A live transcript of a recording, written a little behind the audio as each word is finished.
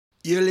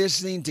You're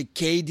listening to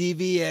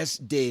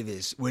KDVS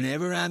Davis.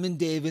 Whenever I'm in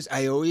Davis,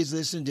 I always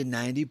listen to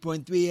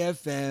 90.3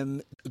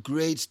 FM.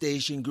 Great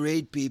station,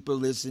 great people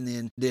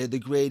listening. They're the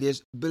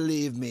greatest,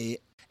 believe me.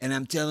 And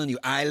I'm telling you,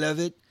 I love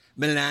it.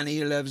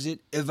 Melania loves it.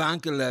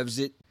 Ivanka loves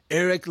it.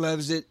 Eric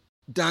loves it.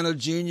 Donald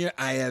Jr.,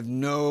 I have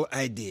no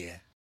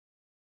idea.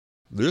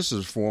 This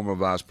is former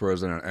Vice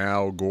President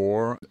Al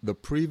Gore. The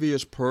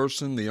previous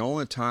person, the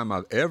only time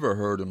I've ever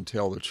heard him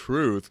tell the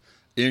truth,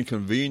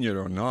 inconvenient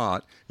or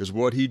not, is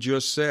what he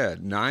just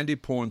said.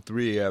 90.3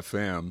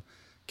 FM,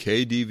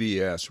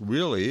 KDVS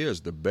really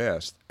is the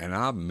best, and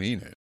I mean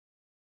it.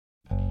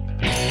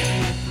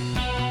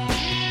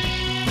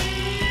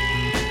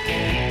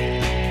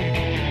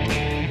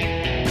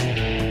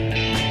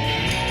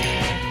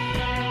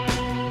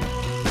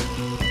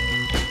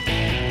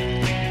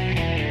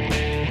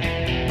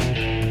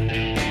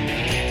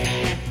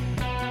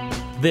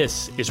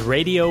 This is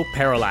Radio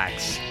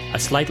Parallax, a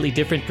slightly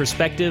different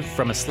perspective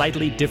from a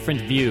slightly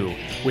different view,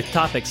 with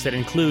topics that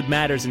include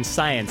matters in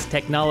science,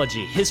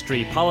 technology,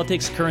 history,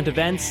 politics, current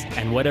events,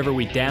 and whatever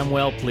we damn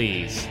well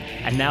please.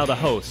 And now the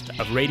host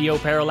of Radio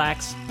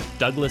Parallax,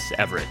 Douglas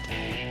Everett.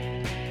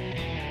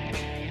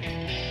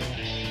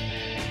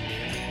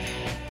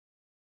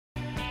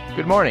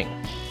 Good morning,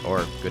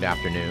 or good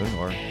afternoon,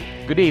 or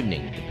good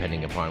evening,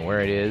 depending upon where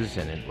it is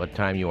and at what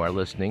time you are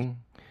listening.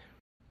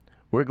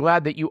 We're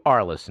glad that you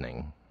are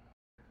listening.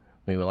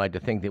 We would like to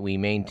think that we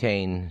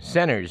maintain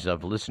centers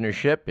of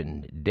listenership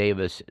in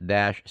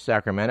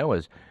Davis-Sacramento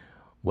as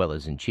well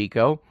as in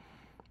Chico.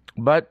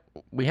 But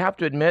we have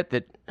to admit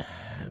that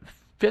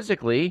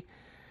physically,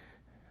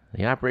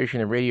 the operation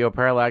of Radio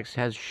Parallax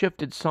has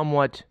shifted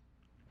somewhat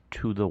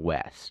to the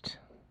west.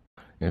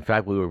 In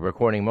fact, we were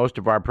recording most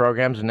of our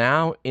programs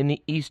now in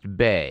the East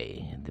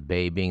Bay, the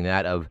bay being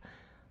that of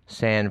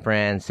San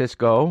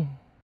Francisco,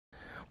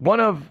 one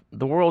of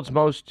the world's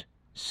most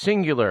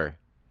singular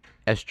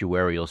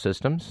estuarial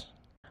systems,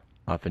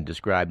 often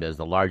described as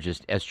the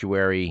largest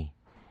estuary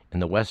in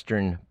the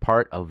western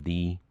part of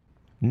the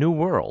New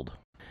World.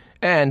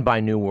 And by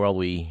New World,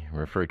 we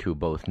refer to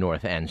both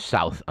North and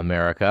South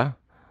America,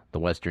 the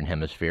Western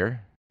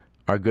Hemisphere.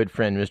 Our good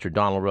friend Mr.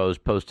 Donald Rose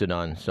posted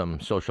on some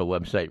social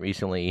website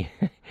recently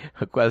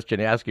a question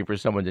asking for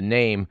someone to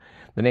name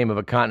the name of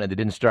a continent that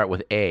didn't start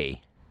with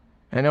A.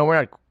 I know we're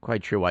not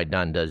quite sure why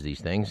Don does these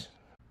things,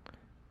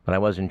 but I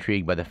was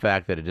intrigued by the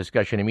fact that a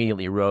discussion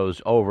immediately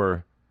arose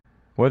over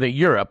whether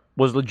Europe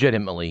was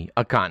legitimately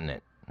a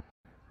continent.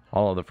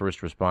 All of the first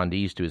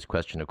respondees to his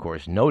question, of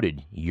course,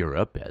 noted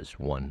Europe as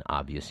one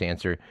obvious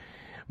answer,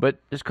 but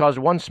this caused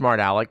one smart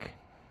aleck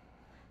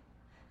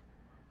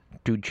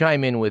to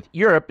chime in with,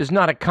 Europe is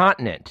not a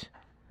continent.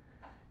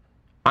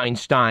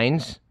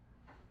 Einstein's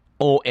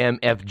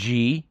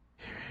OMFG.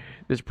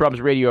 This prompts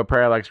Radio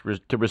Parallax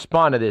to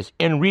respond to this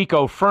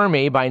Enrico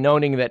Fermi by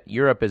noting that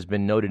Europe has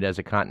been noted as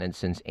a continent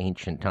since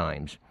ancient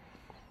times.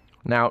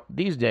 Now,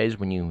 these days,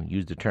 when you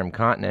use the term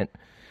continent,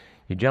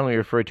 you generally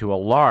refer to a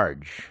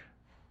large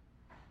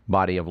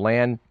body of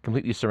land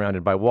completely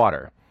surrounded by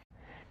water.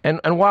 And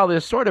while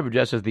this sort of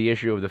addresses the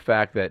issue of the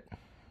fact that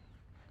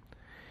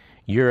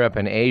Europe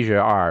and Asia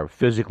are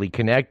physically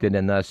connected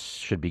and thus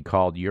should be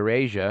called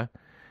Eurasia,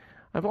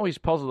 I've always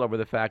puzzled over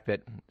the fact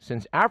that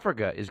since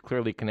Africa is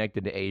clearly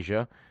connected to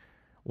Asia,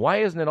 why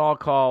isn't it all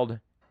called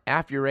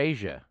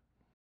Afurasia?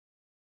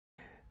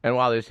 And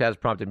while this has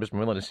prompted Mr.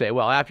 Merlin to say,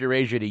 well,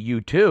 Afurasia to you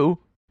too,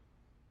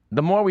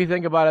 the more we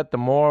think about it, the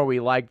more we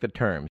like the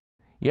term.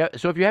 Yeah,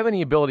 so if you have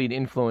any ability to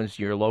influence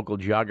your local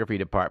geography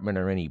department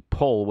or any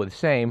pull with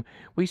same,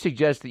 we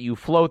suggest that you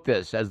float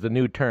this as the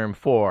new term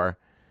for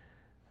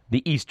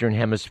the Eastern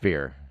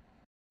Hemisphere.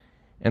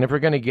 And if we're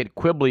going to get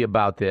quibbly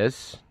about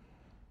this,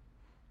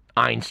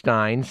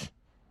 Einstein's,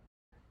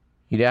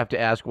 you'd have to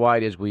ask why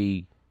it is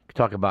we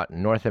talk about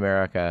North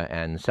America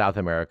and South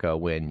America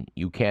when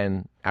you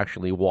can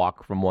actually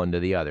walk from one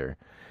to the other.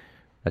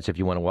 That's if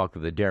you want to walk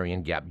through the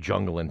Darien Gap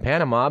jungle in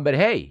Panama, but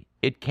hey,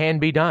 it can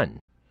be done.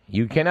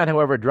 You cannot,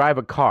 however, drive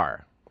a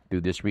car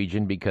through this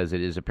region because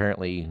it is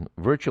apparently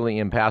virtually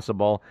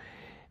impassable,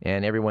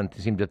 and everyone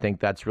seems to think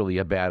that's really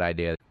a bad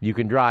idea. You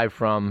can drive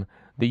from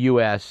the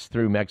U.S.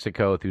 through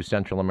Mexico, through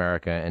Central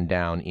America, and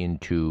down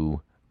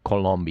into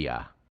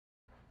Colombia.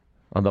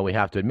 Although we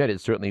have to admit it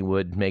certainly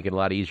would make it a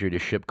lot easier to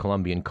ship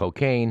Colombian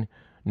cocaine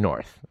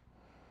north.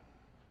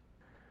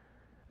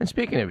 And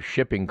speaking of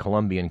shipping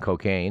Colombian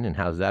cocaine, and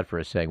how's that for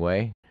a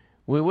segue,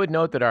 we would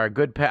note that our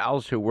good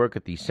pals who work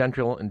at the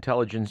Central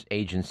Intelligence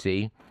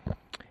Agency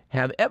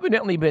have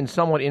evidently been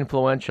somewhat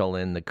influential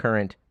in the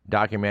current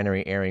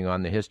documentary airing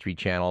on the History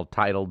Channel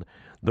titled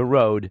The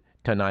Road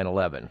to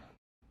 9/11.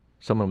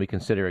 Someone we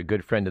consider a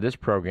good friend of this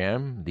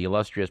program, the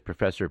illustrious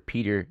Professor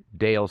Peter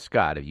Dale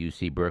Scott of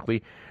UC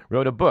Berkeley,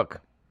 wrote a book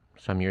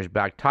some years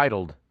back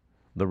titled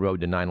The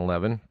Road to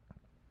 9/11.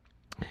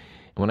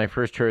 When I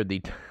first heard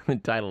the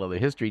title of the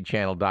History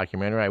Channel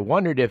documentary, I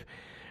wondered if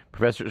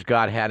Professor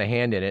Scott had a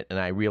hand in it, and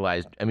I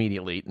realized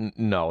immediately,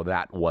 no,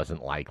 that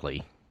wasn't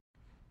likely.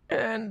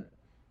 And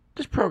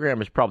this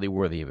program is probably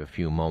worthy of a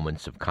few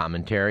moments of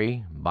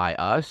commentary by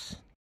us.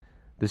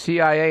 The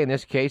CIA in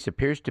this case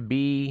appears to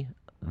be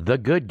the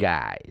good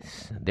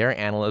guys. Their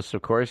analysts,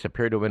 of course,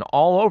 appear to have been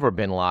all over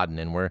bin Laden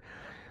and were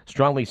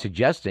strongly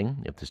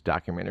suggesting, if this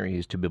documentary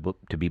is to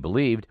be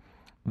believed,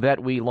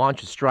 that we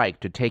launch a strike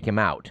to take him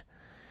out.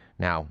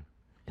 Now,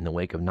 in the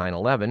wake of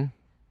 9/11,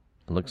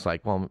 it looks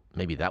like, well,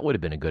 maybe that would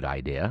have been a good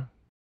idea.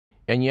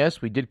 And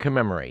yes, we did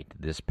commemorate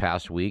this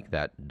past week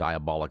that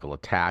diabolical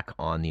attack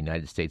on the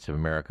United States of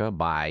America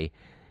by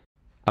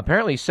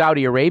apparently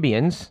Saudi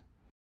Arabians,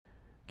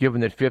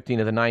 given that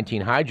 15 of the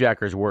 19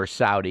 hijackers were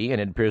Saudi,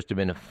 and it appears to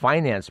have been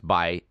financed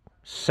by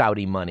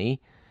Saudi money.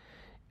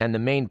 And the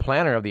main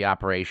planner of the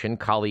operation,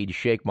 Khalid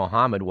Sheikh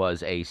Mohammed,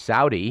 was a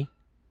Saudi.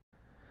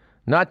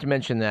 Not to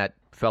mention that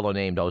fellow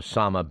named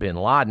Osama bin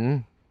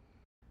Laden.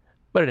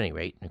 But at any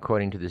rate,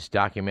 according to this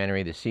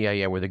documentary, the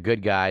CIA were the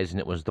good guys, and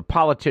it was the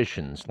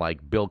politicians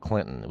like Bill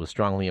Clinton. It was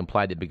strongly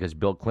implied that because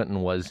Bill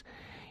Clinton was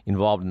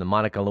involved in the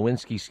Monica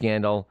Lewinsky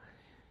scandal,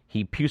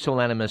 he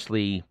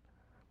pusillanimously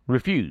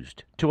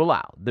refused to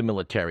allow the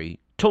military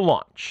to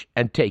launch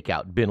and take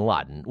out bin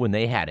Laden when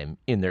they had him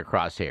in their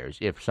crosshairs,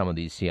 if some of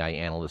these CIA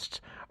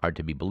analysts are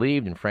to be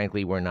believed, and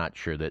frankly, we're not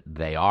sure that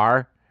they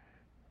are.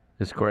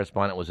 This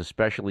correspondent was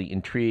especially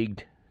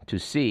intrigued to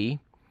see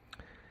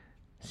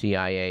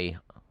CIA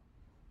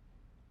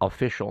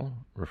official,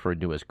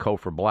 referred to as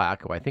Cofer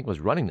Black, who I think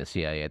was running the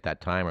CIA at that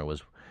time or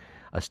was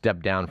a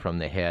step down from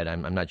the head.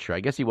 I'm not sure.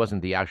 I guess he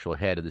wasn't the actual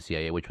head of the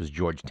CIA, which was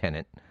George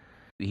Tenet.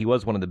 He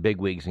was one of the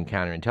bigwigs in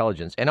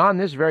counterintelligence. And on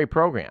this very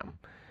program,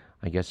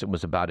 I guess it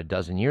was about a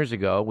dozen years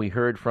ago, we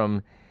heard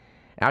from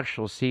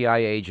actual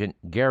CIA agent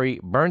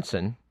Gary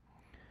Berntsen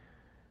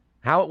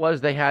how it was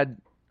they had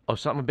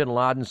Osama bin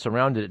Laden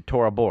surrounded at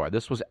Tora Bora.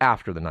 This was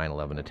after the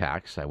 9/11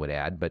 attacks, I would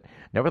add. But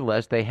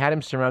nevertheless, they had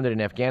him surrounded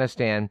in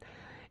Afghanistan.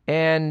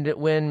 And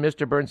when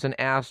Mr. Berntsen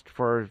asked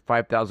for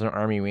 5,000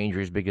 Army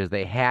Rangers because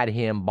they had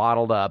him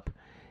bottled up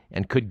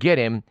and could get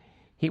him,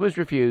 he was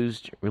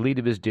refused, relieved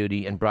of his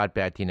duty, and brought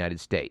back to the United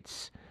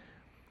States.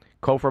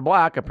 Cofer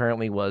Black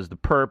apparently was the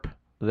perp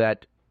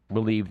that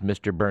relieved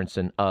Mr.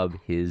 Berntsen of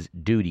his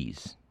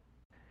duties.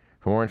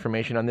 For more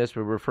information on this,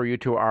 we refer you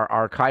to our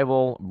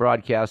archival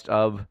broadcast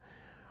of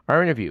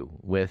our interview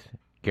with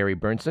Gary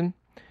Berntsen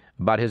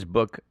about his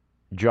book,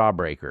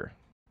 Jawbreaker.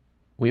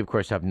 We, of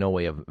course, have no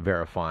way of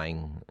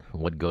verifying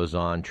what goes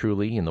on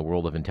truly in the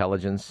world of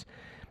intelligence.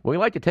 But we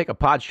like to take a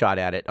pot shot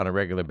at it on a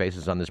regular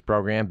basis on this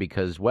program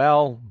because,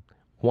 well,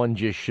 one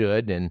just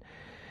should. And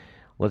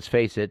let's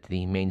face it,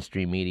 the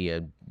mainstream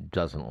media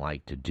doesn't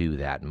like to do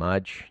that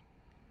much.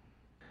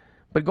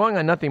 But going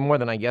on nothing more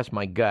than, I guess,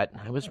 my gut,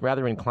 I was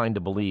rather inclined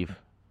to believe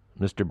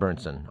Mr.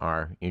 Berntsen,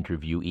 our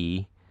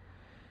interviewee,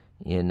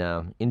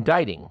 in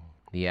indicting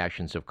the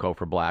actions of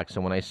Cofer Black.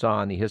 So when I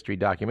saw in the history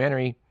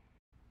documentary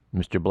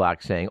Mr.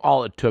 Black saying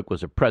all it took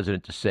was a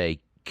president to say,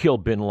 kill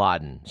bin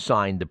Laden,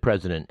 signed the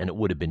president, and it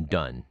would have been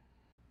done.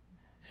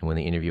 And when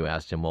the interview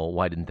asked him, well,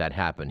 why didn't that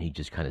happen? He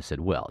just kind of said,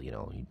 well, he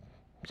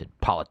said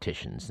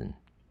politicians and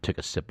took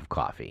a sip of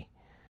coffee.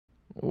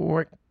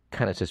 We're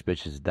kind of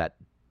suspicious that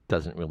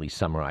doesn't really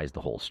summarize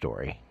the whole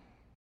story.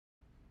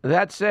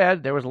 That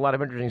said, there was a lot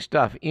of interesting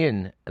stuff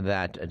in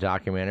that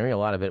documentary. A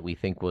lot of it we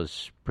think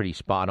was pretty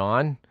spot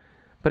on.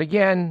 But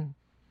again,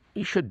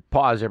 we should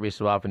pause every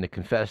so often to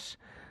confess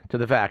to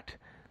the fact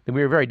that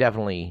we are very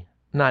definitely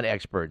not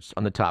experts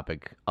on the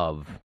topic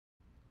of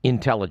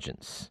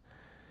intelligence.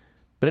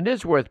 But it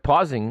is worth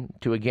pausing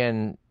to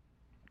again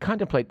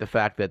contemplate the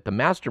fact that the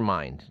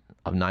mastermind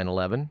of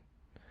 9/11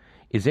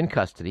 is in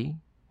custody,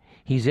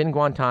 he's in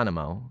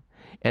Guantanamo,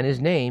 and his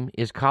name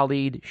is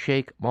Khalid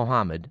Sheikh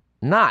Mohammed,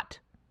 not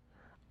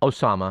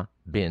Osama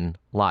bin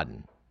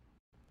Laden.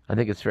 I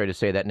think it's fair to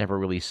say that never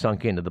really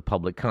sunk into the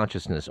public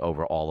consciousness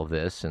over all of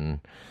this,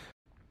 and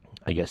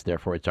I guess,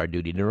 therefore, it's our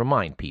duty to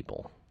remind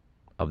people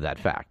of that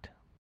fact.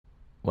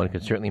 One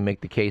could certainly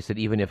make the case that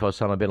even if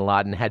Osama bin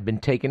Laden had been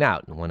taken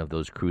out in one of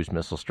those cruise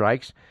missile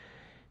strikes,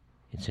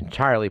 it's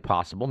entirely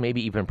possible,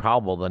 maybe even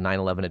probable, the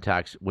 9/11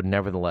 attacks would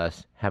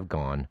nevertheless have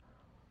gone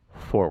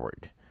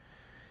forward.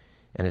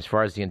 And as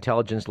far as the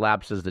intelligence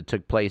lapses that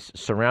took place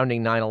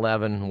surrounding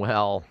 9/11,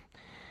 well,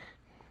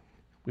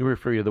 we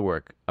refer you to the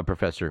work of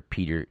Professor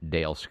Peter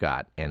Dale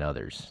Scott and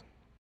others.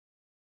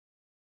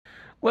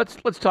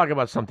 Let's talk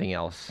about something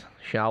else,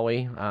 shall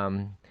we?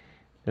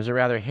 There's a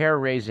rather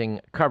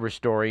hair-raising cover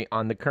story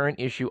on the current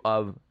issue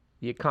of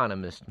The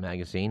Economist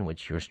magazine,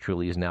 which yours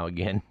truly is now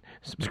again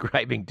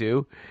subscribing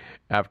to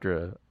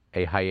after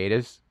a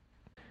hiatus.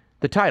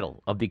 The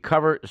title of the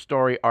cover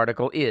story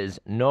article is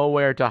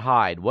Nowhere to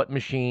Hide, What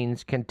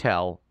Machines Can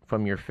Tell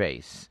from Your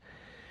Face.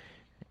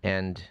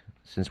 And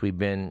since we've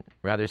been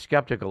rather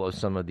skeptical of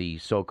some of the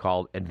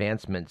so-called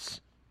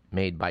advancements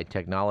made by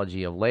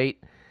technology of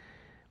late,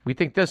 we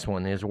think this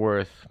one is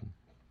worth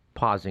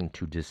pausing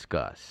to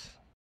discuss.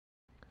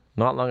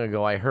 Not long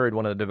ago, I heard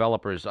one of the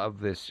developers of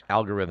this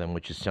algorithm,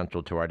 which is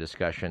central to our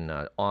discussion,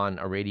 on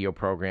a radio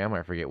program.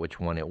 I forget which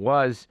one it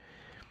was.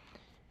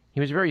 He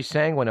was very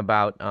sanguine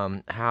about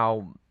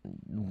how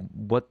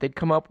what they'd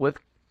come up with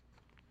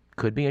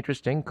could be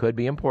interesting, could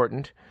be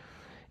important.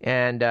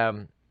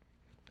 And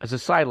As a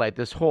sidelight,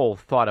 this whole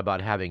thought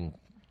about having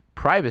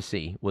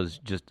privacy was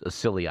just a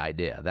silly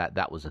idea.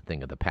 That was a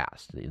thing of the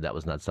past. That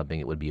was not something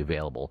that would be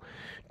available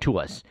to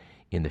us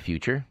in the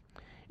future.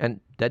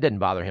 And that didn't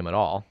bother him at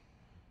all.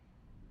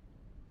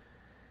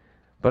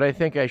 But I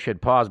think I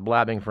should pause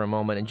blabbing for a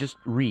moment and just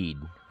read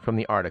from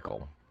the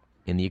article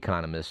in The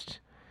Economist.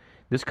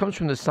 This comes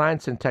from the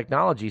Science and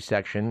Technology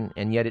section,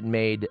 and yet it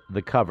made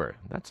the cover.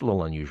 That's a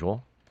little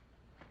unusual.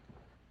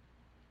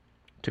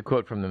 To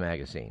quote from the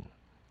magazine,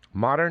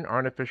 "Modern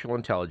artificial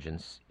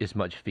intelligence is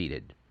much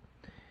feted,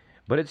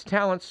 but its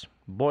talents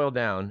boil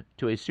down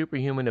to a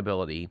superhuman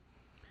ability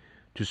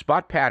to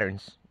spot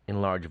patterns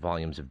in large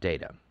volumes of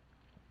data.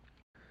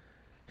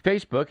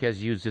 Facebook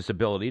has used this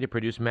ability to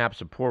produce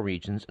maps of poor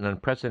regions in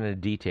unprecedented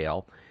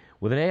detail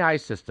with an AI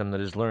system that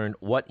has learned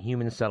what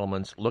human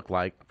settlements look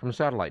like from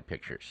satellite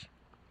pictures.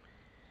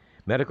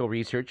 Medical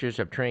researchers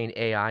have trained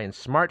AI in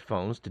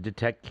smartphones to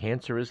detect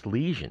cancerous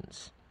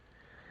lesions.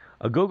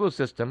 A Google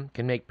system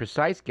can make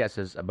precise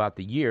guesses about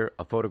the year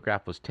a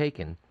photograph was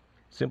taken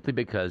simply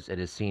because it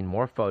has seen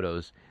more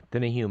photos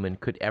than a human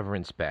could ever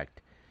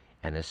inspect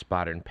and has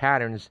spotted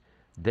patterns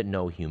that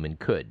no human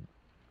could.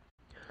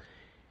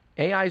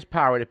 AI's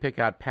power to pick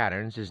out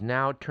patterns is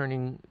now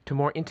turning to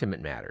more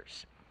intimate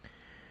matters.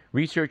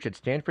 Research at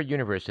Stanford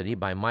University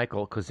by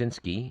Michael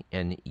Kosinski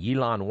and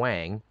Yilan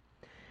Wang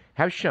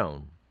have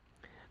shown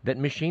that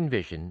machine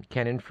vision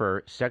can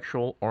infer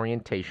sexual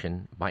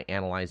orientation by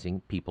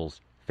analyzing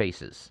people's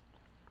faces.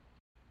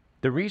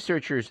 The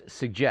researchers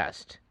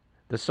suggest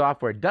the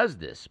software does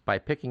this by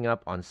picking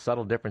up on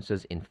subtle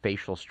differences in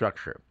facial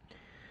structure.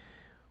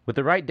 With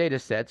the right data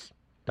sets,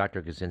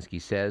 Dr.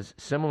 Kosinski says,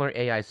 similar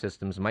AI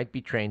systems might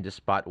be trained to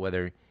spot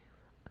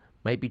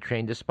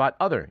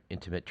other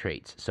intimate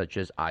traits such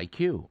as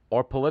IQ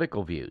or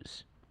political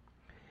views.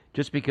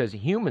 Just because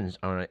humans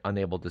are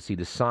unable to see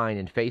the sign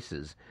in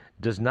faces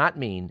does not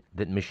mean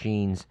that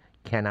machines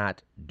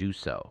cannot do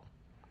so.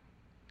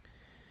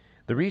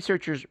 The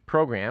researchers'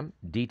 program,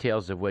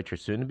 details of which are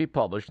soon to be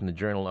published in the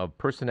Journal of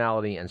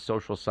Personality and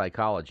Social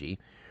Psychology,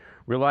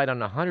 relied on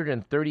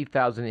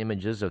 130,000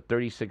 images of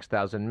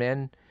 36,000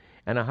 men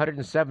and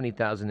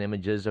 170,000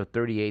 images of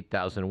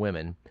 38,000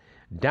 women,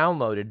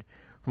 downloaded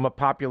from a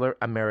popular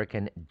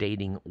American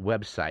dating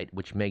website,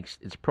 which makes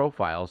its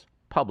profiles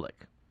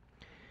public.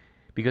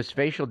 Because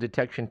facial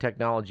detection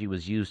technology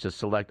was used to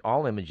select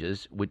all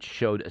images which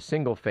showed a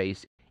single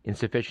face in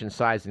sufficient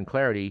size and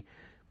clarity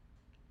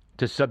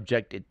to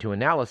subject it to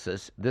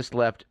analysis, this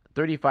left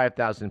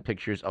 35,000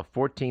 pictures of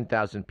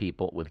 14,000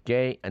 people with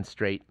gay and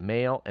straight,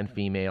 male and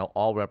female,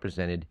 all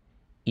represented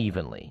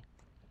evenly.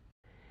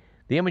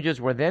 The images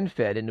were then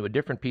fed into a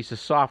different piece of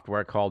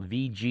software called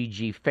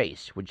VGG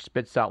Face, which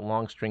spits out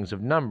long strings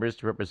of numbers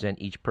to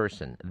represent each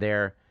person,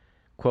 their,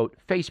 quote,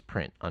 face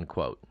print,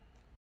 unquote.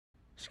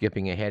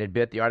 Skipping ahead a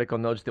bit, the article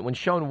notes that when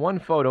shown one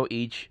photo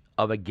each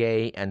of a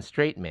gay and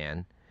straight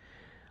man,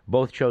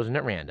 both chosen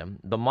at random,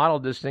 the model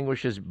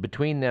distinguishes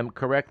between them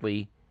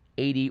correctly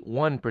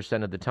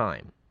 81% of the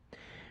time.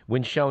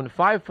 When shown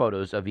 5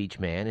 photos of each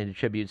man, it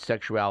attributes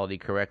sexuality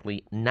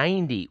correctly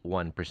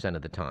 91%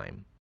 of the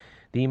time.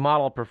 The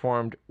model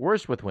performed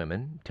worse with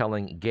women,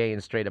 telling gay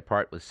and straight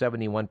apart with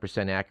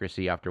 71%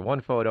 accuracy after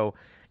 1 photo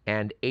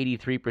and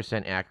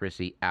 83%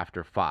 accuracy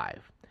after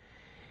 5.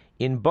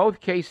 In both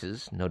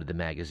cases, noted the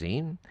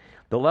magazine,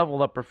 the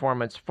level of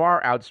performance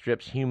far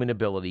outstrips human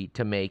ability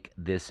to make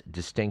this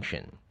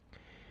distinction.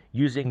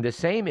 Using the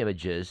same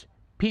images,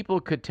 people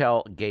could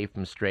tell gay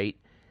from straight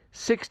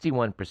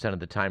 61% of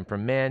the time for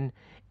men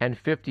and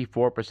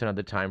 54% of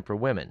the time for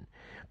women.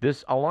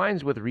 This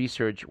aligns with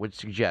research which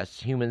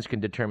suggests humans can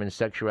determine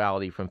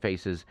sexuality from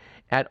faces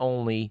at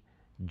only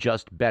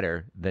just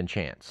better than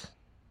chance.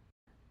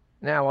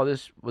 Now, while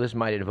this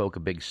might evoke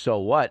a big so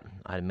what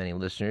out of many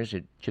listeners,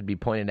 it should be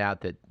pointed out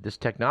that this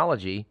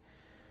technology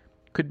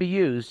could be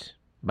used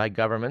by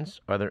governments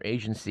or other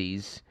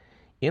agencies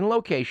in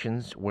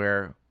locations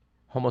where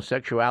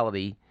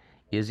homosexuality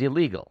is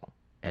illegal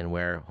and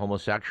where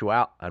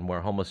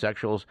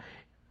homosexuals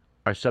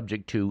are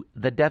subject to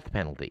the death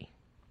penalty.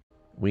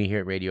 We here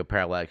at Radio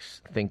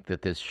Parallax think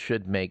that this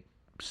should make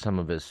some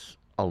of us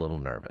a little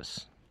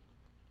nervous.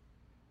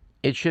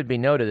 It should be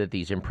noted that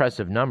these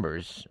impressive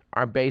numbers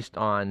are based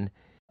on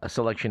a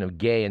selection of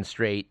gay and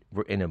straight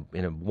in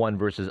a one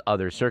versus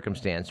other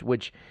circumstance,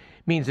 which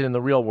means that in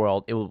the real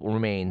world it will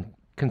remain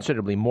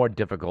considerably more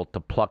difficult to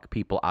pluck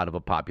people out of a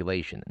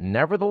population.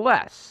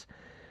 Nevertheless,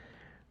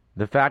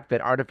 the fact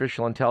that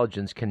artificial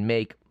intelligence can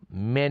make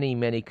many,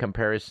 many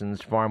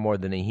comparisons, far more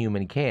than a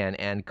human can,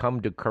 and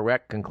come to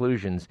correct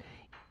conclusions,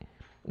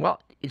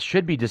 well, it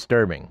should be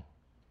disturbing.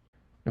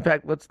 In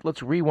fact,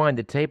 let's rewind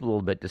the tape a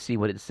little bit to see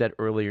what it said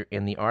earlier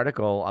in the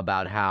article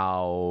about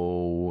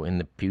how in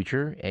the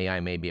future AI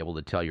may be able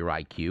to tell your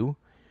IQ,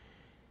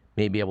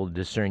 may be able to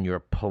discern your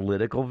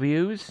political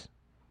views.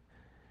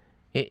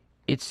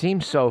 It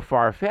seems so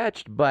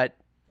far-fetched, but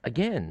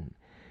again,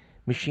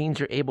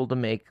 machines are able to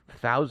make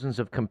thousands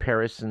of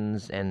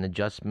comparisons and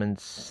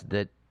adjustments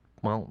that,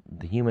 well,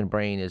 the human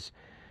brain is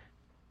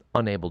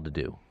unable to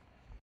do.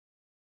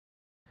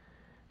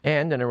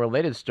 And in a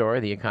related story,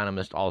 The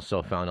Economist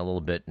also found a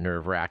little bit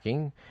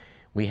nerve-wracking.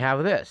 We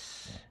have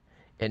this.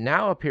 It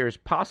now appears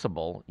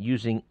possible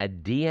using a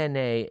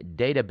DNA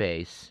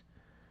database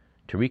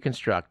to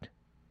reconstruct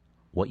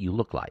what you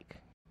look like.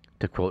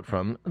 To quote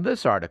from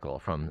this article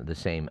from the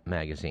same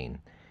magazine.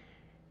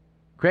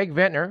 Craig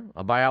Venter,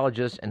 a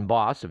biologist and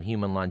boss of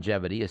Human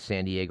Longevity, a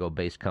San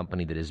Diego-based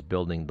company that is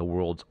building the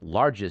world's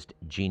largest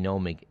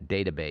genomic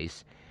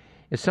database,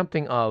 is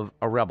something of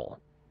a rebel.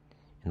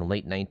 In the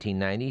late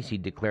 1990s, he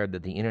declared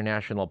that the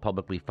international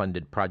publicly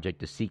funded project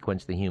to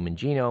sequence the human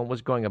genome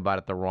was going about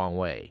it the wrong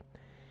way.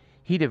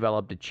 He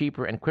developed a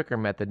cheaper and quicker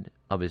method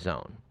of his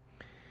own.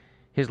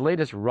 His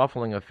latest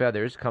ruffling of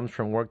feathers comes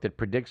from work that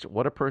predicts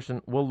what a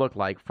person will look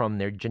like from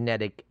their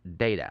genetic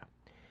data.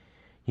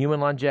 Human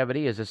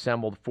Longevity has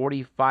assembled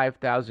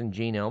 45,000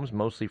 genomes,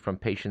 mostly from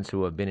patients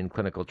who have been in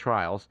clinical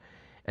trials,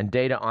 and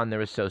data on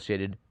their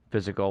associated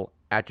physical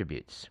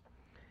attributes.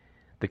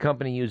 The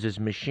company uses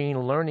machine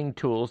learning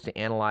tools to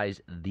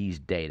analyze these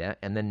data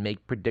and then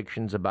make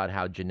predictions about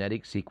how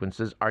genetic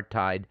sequences are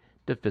tied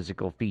to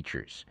physical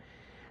features.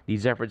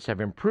 These efforts have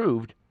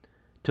improved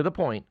to the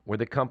point where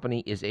the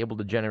company is able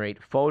to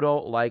generate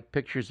photo-like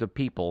pictures of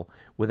people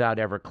without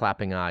ever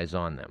clapping eyes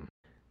on them.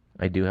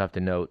 I do have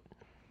to note,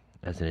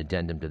 as an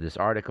addendum to this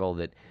article,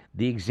 that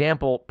the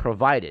example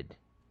provided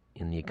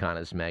in The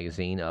Economist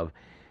magazine of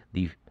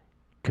the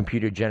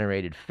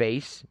computer-generated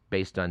face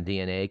based on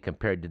DNA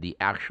compared to the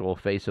actual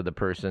face of the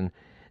person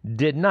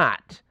did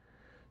not,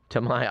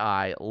 to my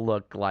eye,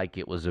 look like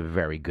it was a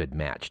very good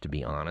match, to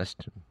be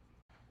honest.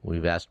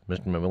 We've asked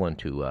Mr. McMillan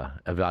to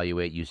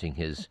evaluate using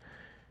his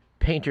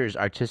painter's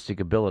artistic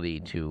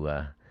ability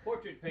to...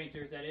 Portrait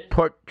painter, that is.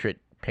 Portrait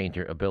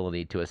painter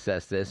ability to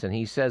assess this, and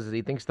he says that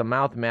he thinks the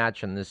mouth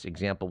match in this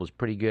example was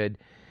pretty good.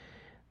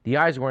 The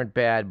eyes weren't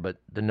bad, but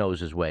the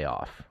nose is way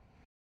off.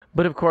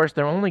 But of course,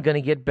 they're only going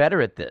to get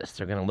better at this.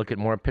 They're going to look at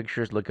more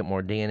pictures, look at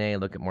more DNA,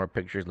 look at more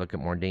pictures, look at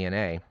more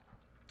DNA.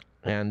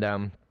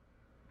 And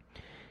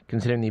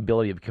considering the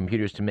ability of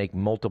computers to make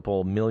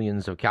multiple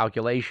millions of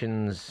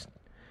calculations,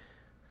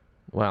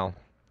 well,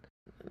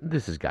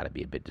 this has got to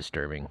be a bit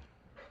disturbing.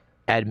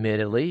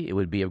 Admittedly, it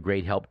would be of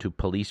great help to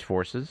police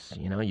forces.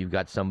 You know, you've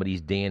got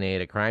somebody's DNA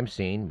at a crime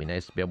scene. It'd be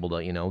nice to be able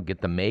to,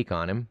 get the make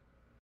on him.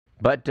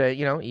 But,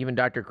 even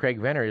Dr. Craig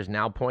Venter is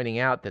now pointing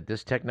out that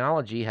this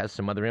technology has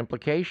some other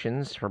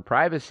implications for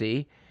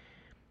privacy.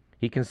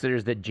 He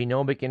considers that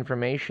genomic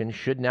information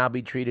should now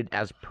be treated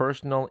as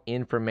personal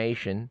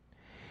information,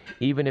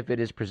 even if it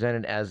is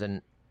presented as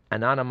an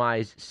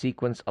anonymized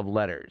sequence of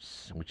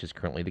letters, which is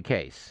currently the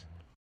case.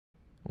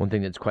 One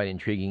thing that's quite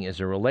intriguing is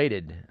a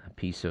related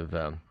piece of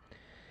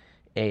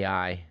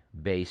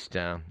AI-based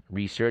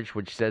research,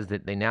 which says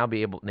that they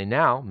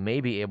now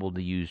may be able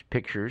to use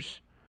pictures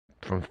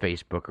from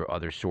Facebook or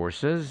other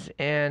sources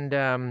and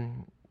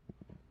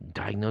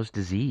diagnose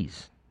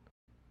disease.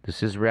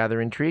 This is rather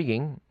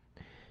intriguing.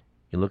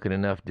 You look at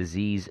enough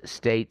disease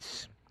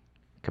states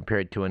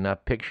compared to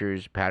enough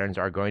pictures, patterns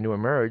are going to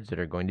emerge that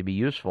are going to be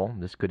useful.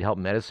 This could help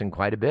medicine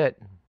quite a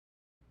bit.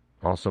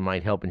 Also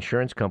might help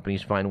insurance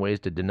companies find ways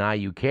to deny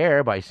you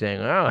care by saying,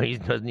 oh, he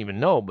doesn't even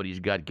know, but he's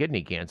got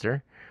kidney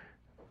cancer.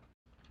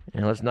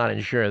 And let's not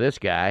insure this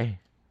guy.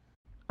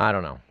 I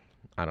don't know.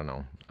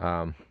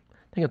 I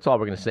think that's all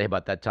we're going to say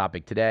about that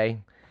topic today.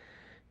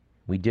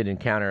 We did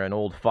encounter an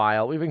old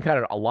file. We've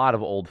encountered a lot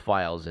of old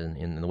files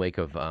in the wake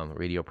of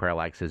Radio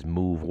Parallax's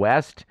Move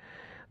West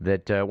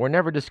that were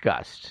never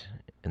discussed.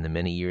 In the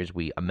many years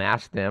we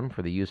amassed them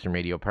for the use in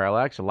Radio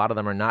Parallax, a lot of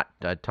them are not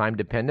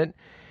time-dependent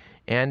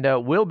and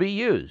will be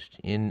used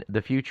in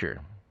the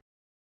future.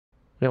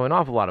 We have an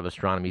awful lot of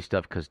astronomy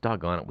stuff because,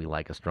 doggone it, we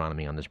like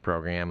astronomy on this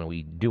program. And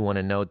we do want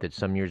to note that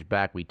some years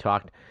back we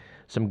talked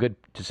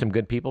to some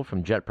good people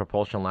from Jet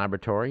Propulsion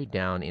Laboratory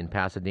down in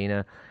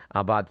Pasadena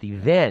about the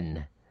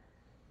then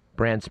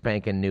brand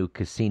spanking new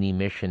Cassini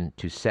mission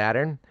to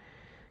Saturn.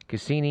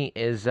 Cassini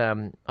is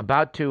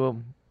about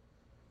to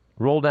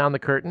roll down the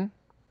curtain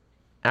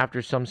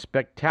after some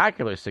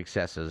spectacular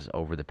successes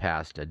over the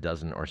past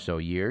dozen or so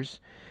years.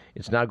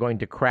 It's now going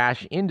to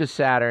crash into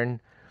Saturn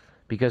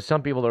because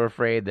some people are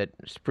afraid that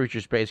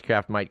future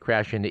spacecraft might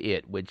crash into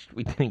it, which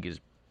we think is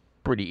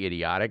pretty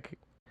idiotic.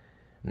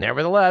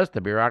 Nevertheless,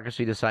 the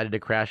bureaucracy decided to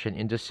crash it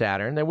into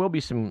Saturn. There will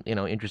be some,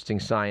 interesting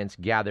science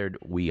gathered,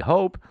 we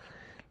hope,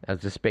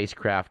 as the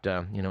spacecraft,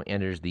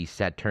 enters the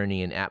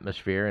Saturnian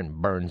atmosphere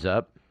and burns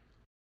up.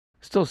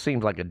 Still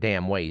seems like a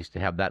damn waste to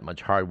have that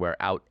much hardware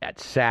out at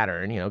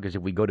Saturn, because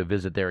if we go to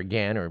visit there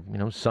again, or,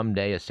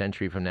 someday, a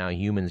century from now,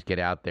 humans get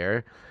out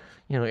there,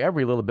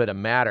 every little bit of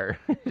matter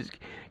is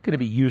going to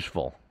be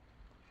useful.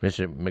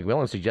 Mr.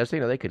 McMillan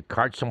suggested, they could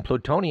cart some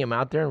plutonium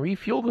out there and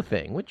refuel the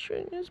thing, which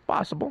is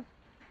possible.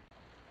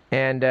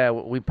 And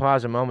we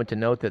pause a moment to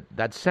note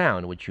that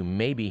sound, which you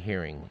may be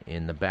hearing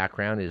in the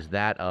background, is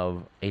that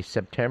of a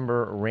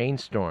September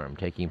rainstorm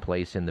taking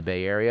place in the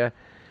Bay Area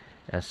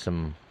as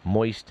some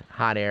moist,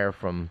 hot air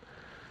from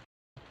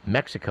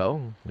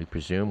Mexico, we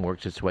presume,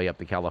 works its way up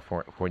the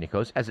California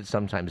coast, as it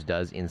sometimes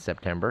does in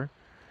September.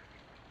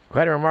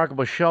 Quite a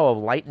remarkable show of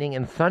lightning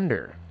and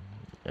thunder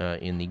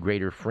in the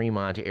greater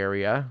Fremont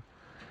area.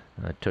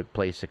 Took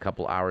place a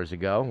couple hours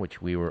ago,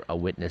 which we were a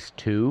witness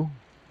to.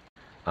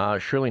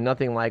 Surely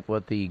nothing like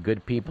what the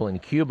good people in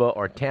Cuba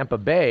or Tampa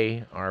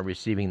Bay are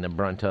receiving the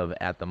brunt of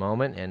at the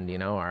moment. And, you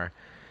know, our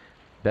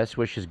best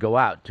wishes go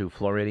out to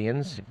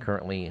Floridians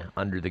currently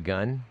under the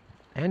gun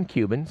and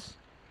Cubans.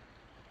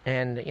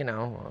 And, you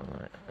know,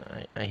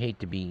 I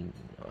hate to be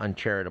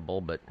uncharitable,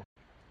 but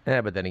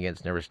then again,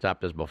 it's never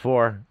stopped us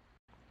before.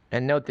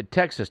 And note that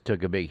Texas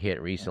took a big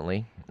hit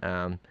recently.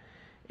 And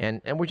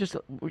we're just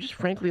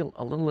frankly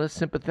a little less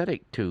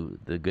sympathetic to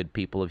the good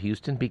people of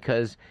Houston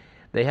because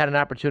they had an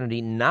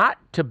opportunity not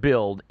to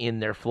build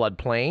in their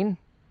floodplain,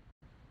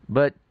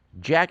 but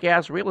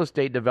jackass real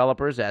estate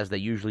developers, as they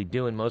usually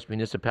do in most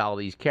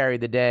municipalities,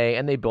 carried the day,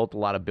 and they built a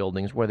lot of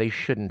buildings where they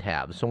shouldn't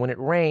have. So when it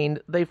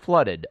rained, they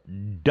flooded.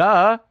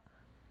 Duh!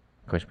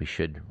 Of course, we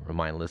should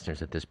remind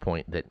listeners at this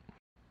point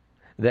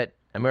that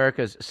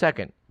America's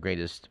second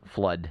greatest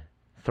flood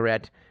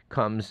threat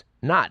comes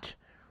not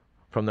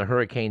from the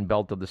hurricane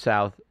belt of the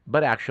South,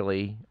 but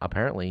actually,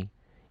 apparently,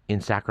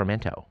 in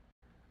Sacramento,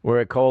 where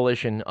a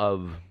coalition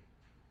of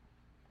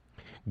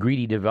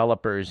greedy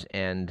developers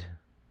and,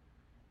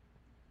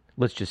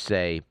 let's just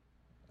say,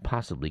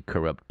 possibly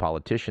corrupt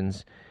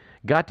politicians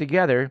got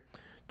together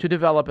to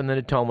develop in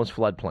the Natomas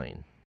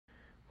floodplain,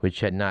 which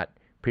had not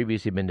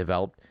previously been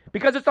developed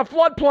because it's a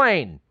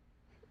floodplain.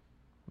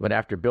 But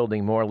after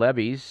building more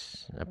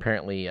levees,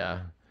 apparently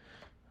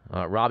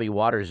Robbie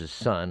Waters'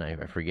 son,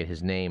 I forget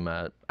his name,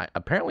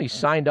 apparently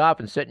signed off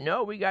and said,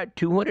 no, we got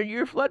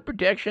 200-year flood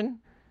protection.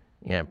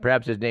 Yeah,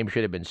 perhaps his name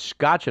should have been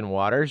Scotch and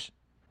Waters.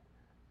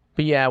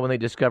 But yeah, when they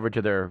discovered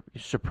to their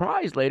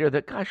surprise later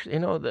that, gosh, you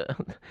know, the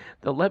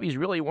levees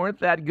really weren't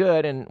that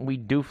good, and we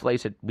do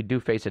face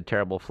a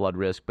terrible flood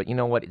risk. But you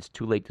know what? It's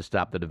too late to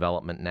stop the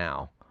development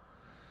now.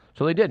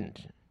 So they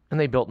didn't, and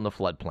they built in the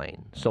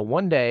floodplain. So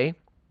one day,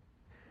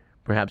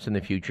 perhaps in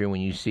the future,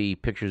 when you see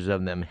pictures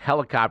of them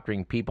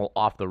helicoptering people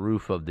off the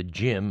roof of the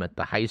gym at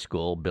the high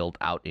school built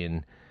out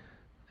in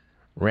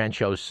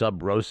Rancho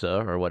Sub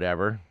Rosa or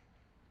whatever,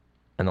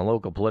 and the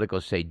local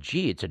politicos say,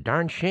 gee, it's a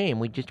darn shame,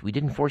 we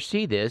didn't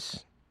foresee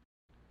this.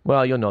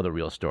 Well, you'll know the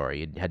real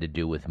story. It had to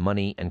do with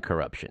money and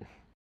corruption.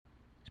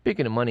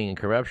 Speaking of money and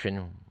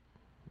corruption,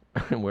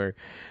 we're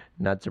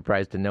not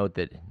surprised to note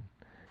that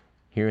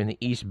here in the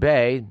East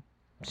Bay,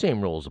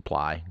 same rules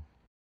apply.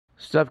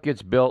 Stuff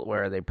gets built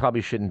where they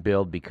probably shouldn't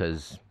build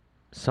because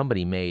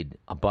somebody made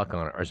a buck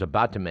on it or is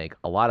about to make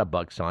a lot of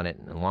bucks on it,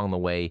 and along the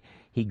way,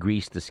 he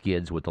greased the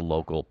skids with the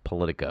local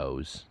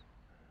politicos.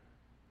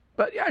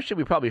 But actually,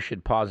 we probably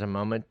should pause a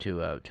moment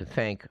to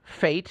thank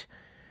fate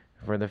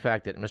for the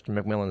fact that Mr.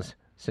 McMillan's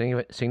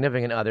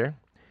significant other,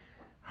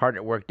 hard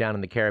at work down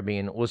in the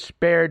Caribbean, was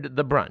spared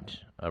the brunt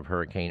of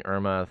Hurricane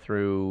Irma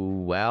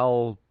through,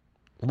 well,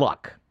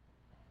 luck.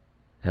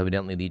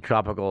 Evidently, the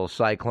tropical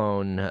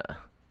cyclone,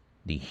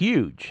 the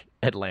huge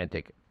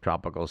Atlantic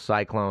tropical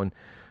cyclone,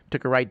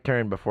 took a right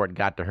turn before it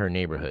got to her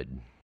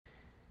neighborhood.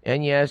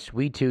 And yes,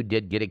 we too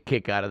did get a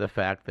kick out of the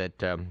fact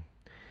that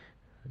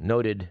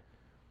noted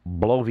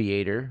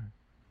bloviator,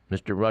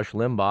 Mr. Rush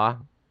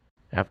Limbaugh,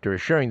 after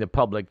assuring the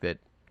public that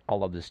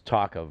all of this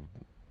talk of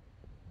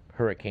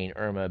Hurricane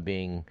Irma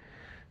being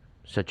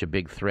such a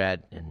big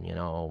threat and, you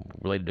know,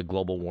 related to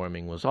global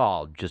warming was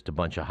all just a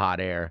bunch of hot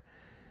air,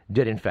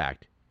 did in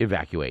fact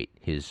evacuate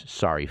his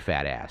sorry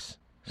fat ass.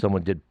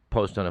 Someone did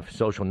post on a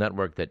social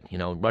network that, you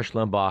know, Rush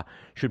Limbaugh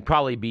should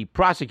probably be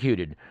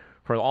prosecuted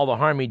for all the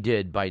harm he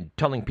did by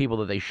telling people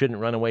that they shouldn't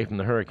run away from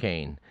the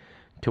hurricane,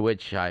 to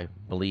which I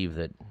believe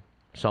that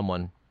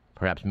someone,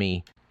 perhaps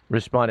me,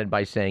 responded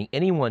by saying,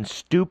 anyone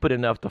stupid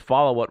enough to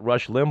follow what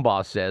Rush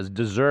Limbaugh says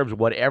deserves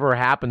whatever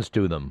happens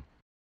to them.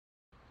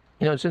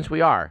 You know, since we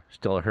are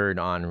still heard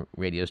on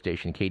radio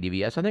station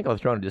KDVS, I think I'll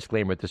throw in a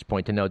disclaimer at this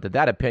point to note that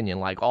that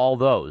opinion, like all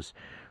those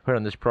heard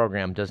on this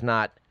program, does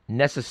not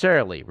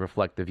necessarily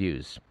reflect the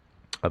views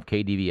of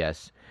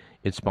KDVS,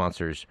 its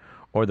sponsors,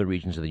 or the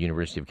regions of the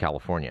University of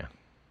California.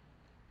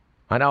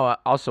 I now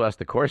also ask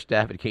the core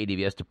staff at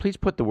KDVS to please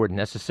put the word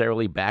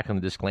necessarily back in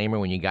the disclaimer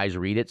when you guys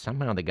read it.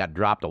 Somehow they got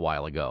dropped a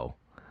while ago.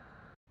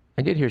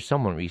 I did hear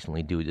someone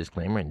recently do a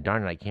disclaimer, and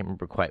darn it, I can't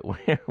remember quite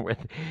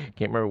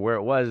where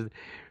it was,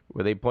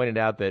 where they pointed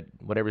out that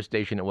whatever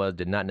station it was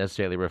did not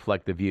necessarily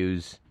reflect the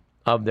views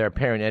of their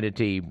parent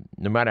entity,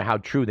 no matter how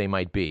true they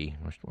might be,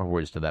 or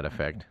words to that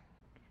effect.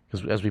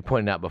 Because as we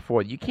pointed out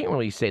before, you can't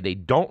really say they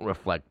don't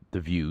reflect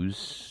the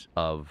views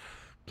of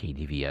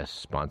KDVS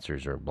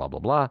sponsors or blah, blah,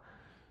 blah.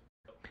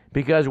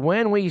 Because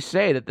when we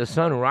say that the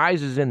sun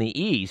rises in the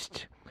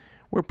east,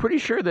 we're pretty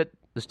sure that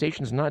the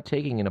station's not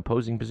taking an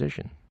opposing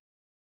position.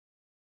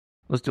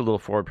 Let's do a little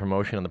forward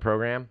promotion on the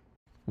program.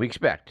 We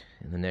expect,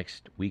 in the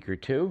next week or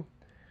two,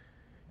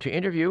 to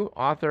interview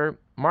author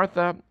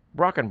Martha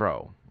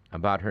Brockenbrough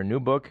about her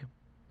new book,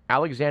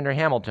 Alexander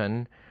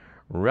Hamilton,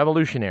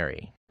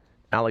 Revolutionary.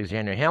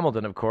 Alexander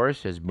Hamilton, of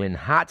course, has been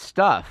hot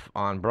stuff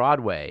on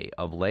Broadway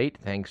of late,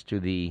 thanks to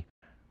the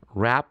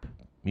rap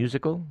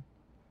musical,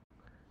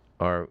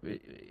 or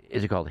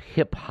is it called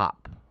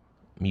hip-hop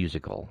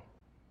musical.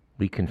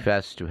 We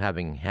confess to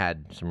having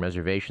had some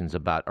reservations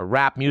about a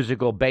rap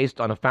musical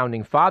based on a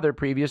founding father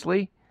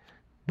previously.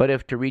 But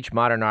if to reach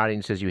modern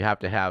audiences you have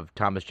to have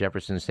Thomas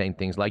Jefferson saying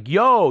things like,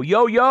 yo,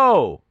 yo,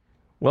 yo,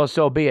 well,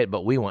 so be it,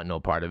 but we want no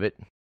part of it.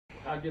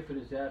 How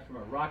different is that from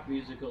a rock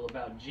musical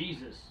about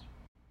Jesus?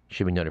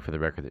 Should be noted for the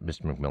record that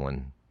Mr.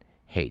 McMillan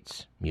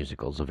hates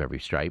musicals of every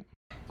stripe.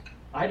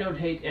 I don't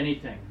hate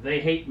anything. They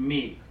hate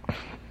me.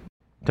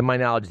 To my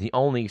knowledge, the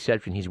only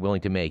exception he's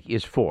willing to make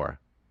is for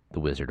The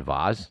Wizard of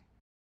Oz.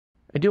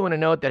 I do want to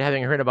note that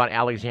having heard about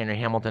Alexander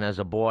Hamilton as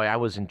a boy, I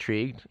was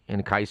intrigued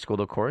in high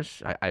school, of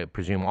course. I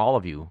presume all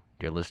of you,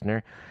 dear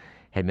listener,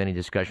 had many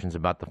discussions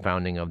about the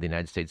founding of the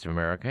United States of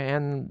America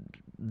and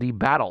the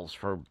battles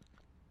for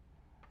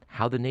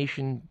how the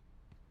nation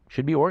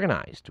should be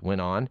organized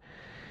went on,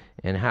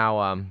 and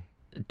how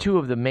two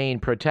of the main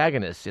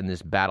protagonists in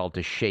this battle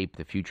to shape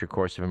the future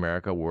course of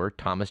America were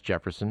Thomas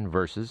Jefferson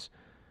versus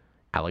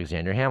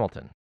Alexander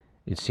Hamilton.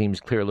 It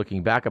seems clear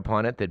looking back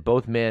upon it that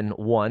both men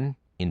won,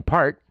 in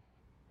part.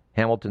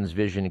 Hamilton's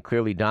vision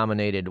clearly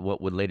dominated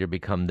what would later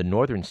become the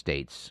northern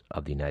states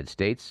of the United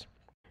States,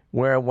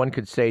 where one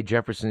could say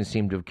Jefferson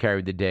seemed to have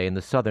carried the day in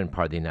the southern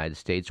part of the United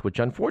States, which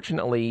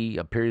unfortunately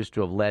appears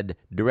to have led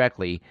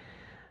directly,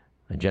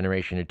 a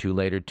generation or two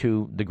later,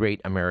 to the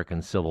great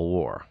American Civil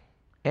War,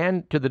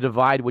 and to the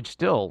divide which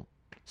still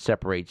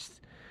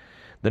separates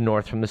the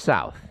North from the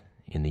South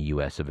in the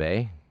U.S. of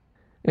A.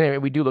 Anyway,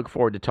 we do look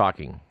forward to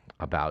talking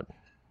about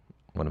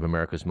one of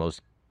America's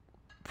most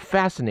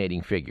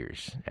fascinating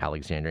figures,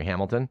 Alexander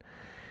Hamilton.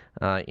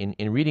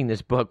 In reading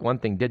this book, one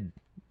thing did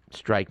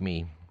strike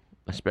me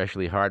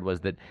especially hard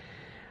was that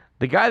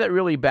the guy that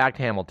really backed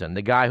Hamilton,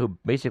 the guy who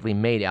basically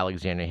made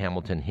Alexander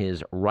Hamilton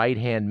his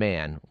right-hand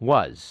man,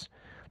 was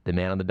the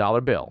man on the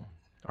dollar bill,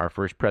 our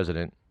first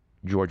president,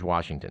 George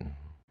Washington.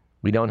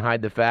 We don't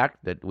hide the fact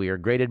that we are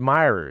great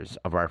admirers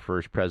of our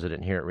first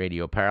president here at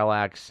Radio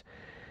Parallax,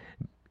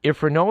 if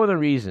for no other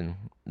reason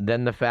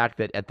than the fact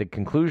that at the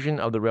conclusion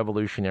of the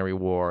Revolutionary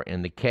War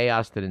and the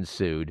chaos that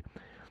ensued,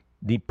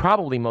 the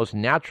probably most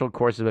natural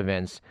course of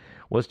events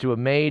was to have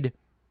made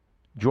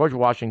George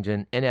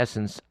Washington, in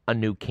essence, a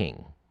new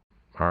king.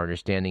 Our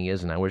understanding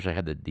is, and I wish I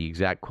had the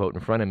exact quote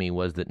in front of me,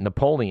 was that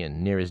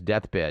Napoleon, near his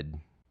deathbed,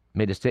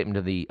 made a statement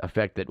to the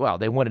effect that, well,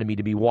 they wanted me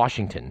to be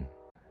Washington.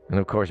 And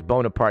of course,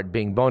 Bonaparte,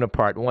 being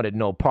Bonaparte, wanted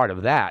no part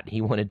of that.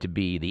 He wanted to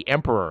be the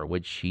emperor,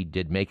 which he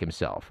did make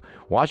himself.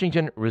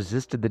 Washington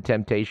resisted the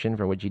temptation,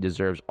 for which he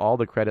deserves all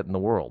the credit in the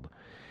world.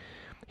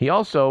 He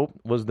also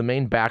was the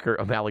main backer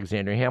of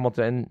Alexander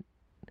Hamilton,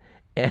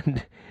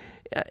 and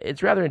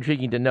it's rather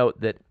intriguing to note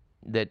that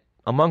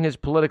among his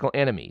political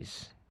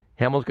enemies,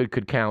 Hamilton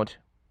could count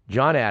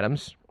John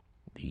Adams,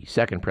 the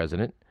second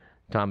president,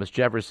 Thomas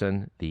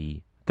Jefferson,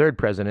 the third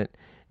president,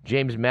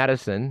 James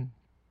Madison,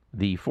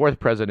 the fourth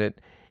president,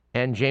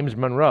 and James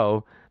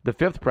Monroe, the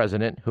fifth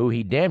president, who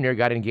he damn near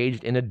got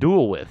engaged in a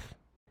duel with.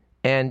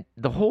 And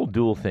the whole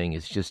duel thing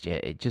is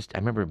I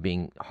remember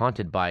being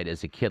haunted by it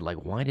as a kid. Like,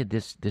 why did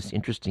this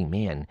interesting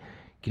man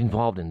get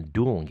involved in a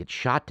duel and get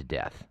shot to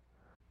death?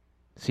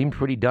 Seemed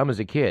pretty dumb as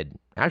a kid.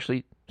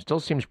 Actually,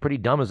 still seems pretty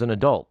dumb as an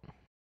adult.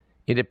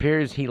 It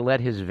appears he let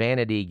his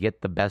vanity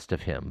get the best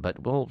of him,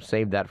 but we'll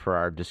save that for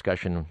our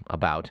discussion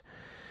about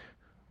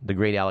the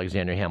great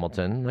Alexander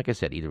Hamilton, like I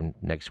said, either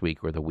next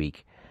week or the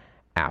week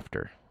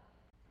after.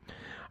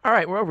 All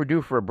right, we're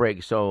overdue for a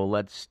break, so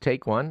let's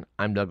take one.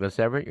 I'm Douglas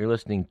Everett. You're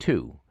listening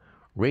to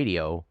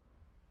Radio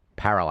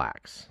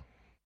Parallax.